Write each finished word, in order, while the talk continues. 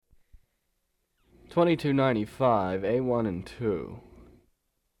2295, A1 and 2.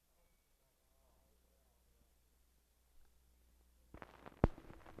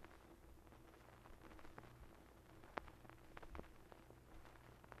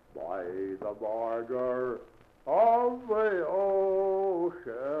 By the border of the ocean,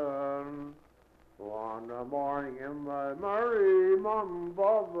 on the morning in the merry month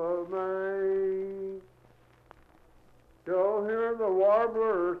of May, to hear the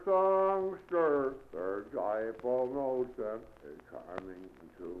warbler songster their joyful notes and a charming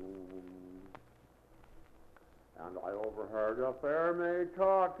tune. And I overheard a fair maid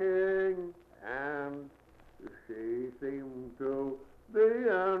talking, and she seemed to be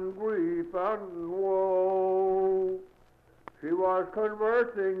in grief and woe. She was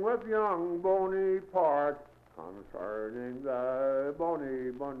conversing with young Bonaparte concerning the bonny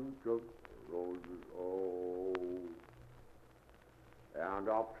bunch of roses, oh. And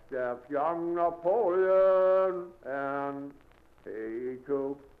up steps young Napoleon, and he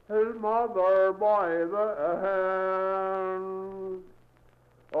took his mother by the hand.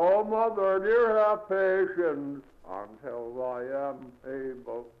 Oh, mother dear, have patience until I am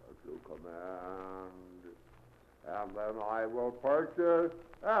able to command. And then I will purchase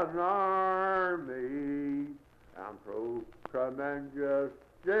an army, and through tremendous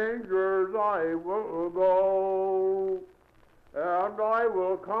dangers I will go. And I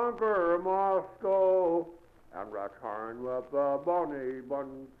will conquer Moscow and return with a bonny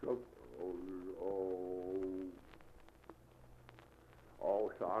bunch of roses, oh.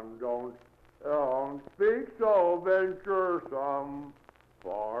 Oh, son, don't speak so venturesome,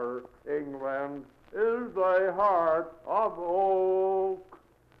 for England is the heart of oak.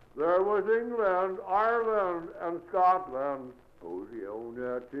 There was England, Ireland, and Scotland, whose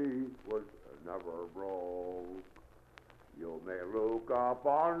unity was never broke. You may look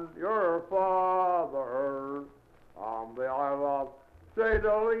upon your father on the Isle of St.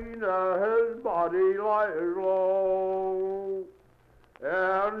 Helena, his body lies low,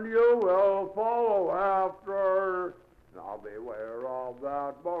 and you will follow after. Now beware of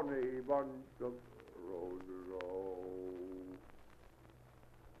that bonny bunch of roses, oh.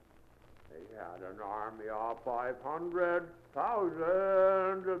 He had an army of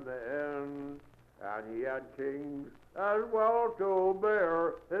 500,000 men, and he had kings as well to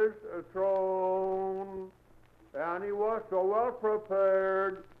bear his throne. And he was so well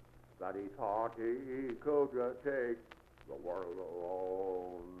prepared that he thought he could take the world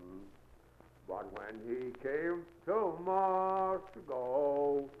alone. But when he came to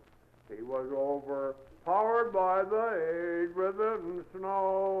Moscow, he was overpowered by the age-ridden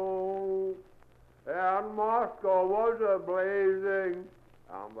snow. And Moscow was a-blazing,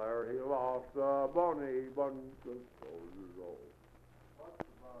 and there he lost the bonny bunch of roses, oh. What's the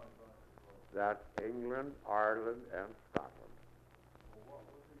bonny bunch of roses? That's England, Ireland, and Scotland. Well, what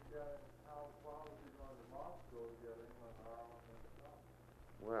was he getting? How far was he going to Moscow to get England, Ireland, and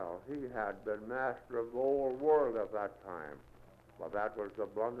Scotland? Well, he had been master of the whole world at that time. But that was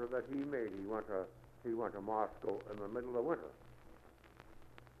the blunder that he made. He went to Moscow in the middle of winter.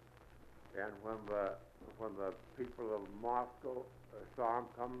 And when the people of Moscow saw him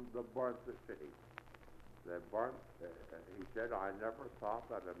come, they burnt the city. They burnt, he said, I never thought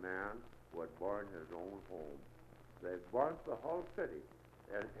that a man would burn his own home. They burnt the whole city,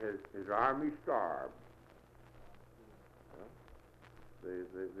 and his army starved.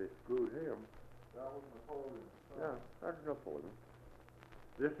 They screwed him. That was Napoleon. Yeah, that's Napoleon.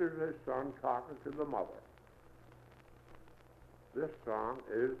 This is his son talking to the mother. This song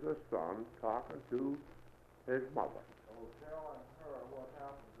is the son talking to his mother. Oh, telling her what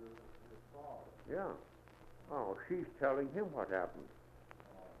happened to his father. Yeah. Oh, she's telling him what happened.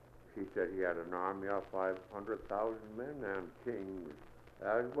 She said he had an army of 500,000 men and kings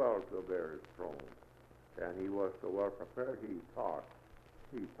as well to bear his throne. And he was so well prepared, he thought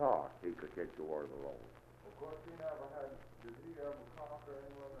he could take the world alone. Of course, did he ever conquer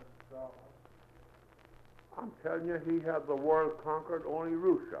England and Scotland? I'm telling you, he had the world conquered, only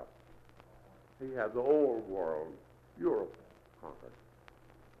Russia. He had the old world, Europe, conquered.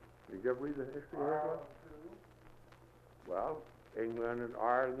 Did you ever read the history of that? Ireland, too? Well, England and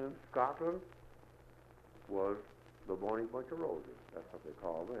Ireland and Scotland was the bonny bunch of roses. That's what they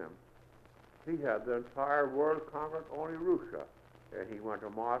call them. He had the entire world conquered, only Russia. And he went to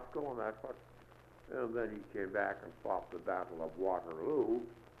Moscow, and and then he came back and fought the Battle of Waterloo,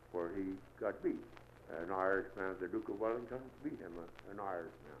 where he got beat. An Irishman, the Duke of Wellington, beat him, an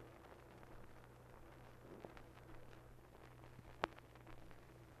Irishman.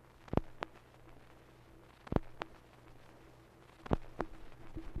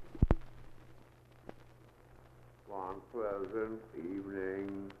 one pleasant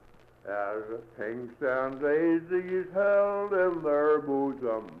evening, as the pinks and daisies held in their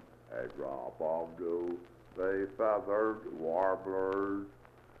bosom a drop of dew, they feathered warblers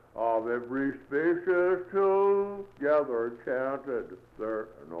of every species together chanted their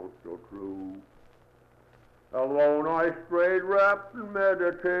notes so true. Alone I strayed wrapped in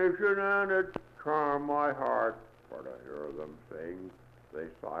meditation, and it charmed my heart for to hear them sing. The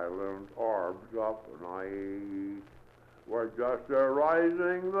silent orbs of night were just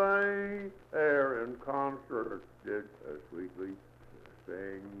arising, they air in concert did sweetly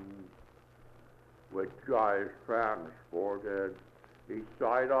sing. With joys transported, each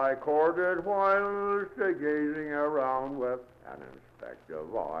sight I courted, whilst gazing around with an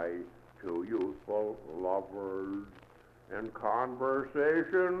inspective eye. Two youthful lovers in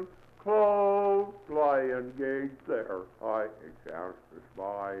conversation close lie engaged there I chanced to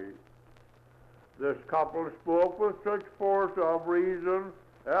spy. This couple spoke with such force of reason,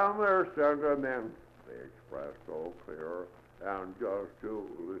 and their sentiments they expressed so clear, and just to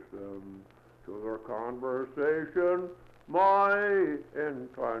listen to their conversation, my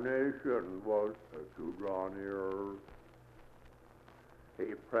inclination was to draw near.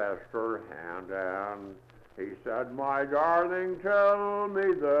 He pressed her hand and he said, "My darling, tell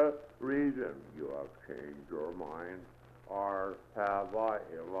me the reason you have changed your mind, or have I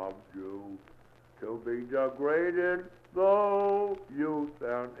loved you to be degraded, though youth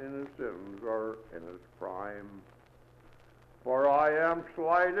and innocence are in its prime? For I am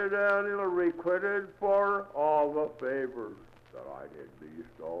slighted and ill-requited for all the favors that I did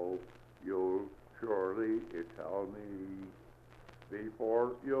bestow. You'll surely tell me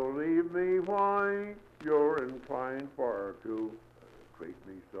before you leave me why you're inclined for to treat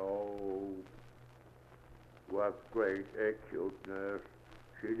me so." With great acuteness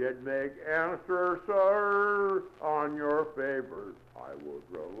she did make answer, "Sir, on your favors I would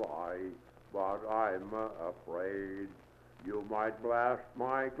rely, but I'm afraid you might blast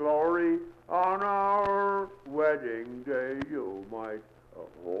my glory on our wedding day, you might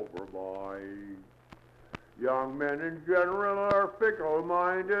overbuy. Young men in general are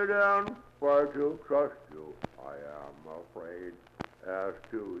fickle-minded, and for to trust you I am afraid as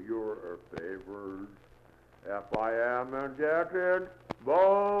to your favors. If I am indebted,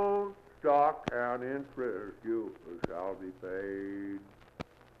 both stock and interest you shall be paid."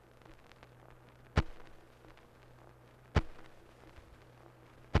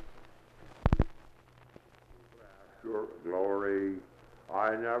 Your glory,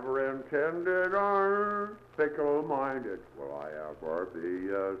 I never intended our fickle-minded will I ever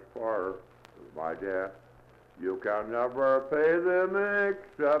be as far as my debt. You can never pay them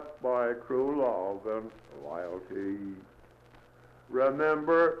except by true love and loyalty.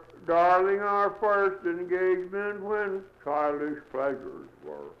 Remember, darling, our first engagement when childish pleasures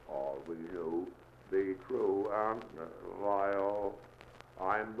were all we knew. Be true and loyal.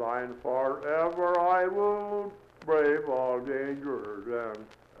 I'm thine forever. I will brave all dangers and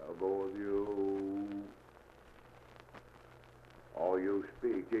go with you. Oh, you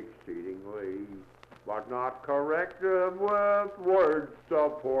speak exceedingly, but not corrective, with words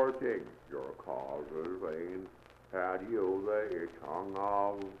supporting your cause is vain. Had you the tongue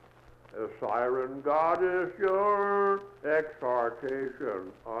of a siren goddess, your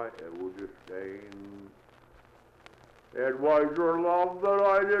exhortation I would disdain. It was your love that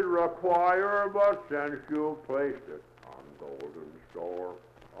I did require, but since you placed it on golden store,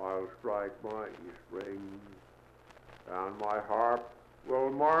 I'll strike my strings, and my harp will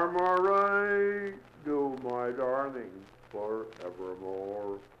murmur, I do, my darling,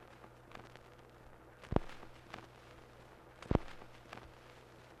 forevermore.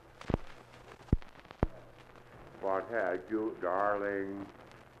 What had you, darling,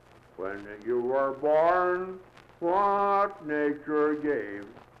 when you were born? What nature gave,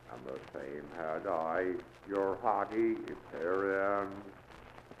 and the same had I, your haughty parents.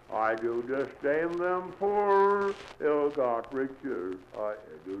 I do disdain them poor, ill-got riches, I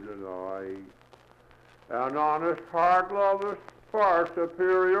do deny. An honest heart loveth far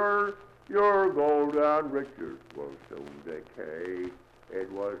superior, your gold and riches will soon decay. It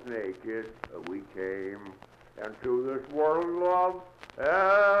was naked we came into this world, love,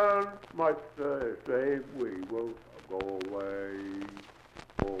 and much the same we will go away.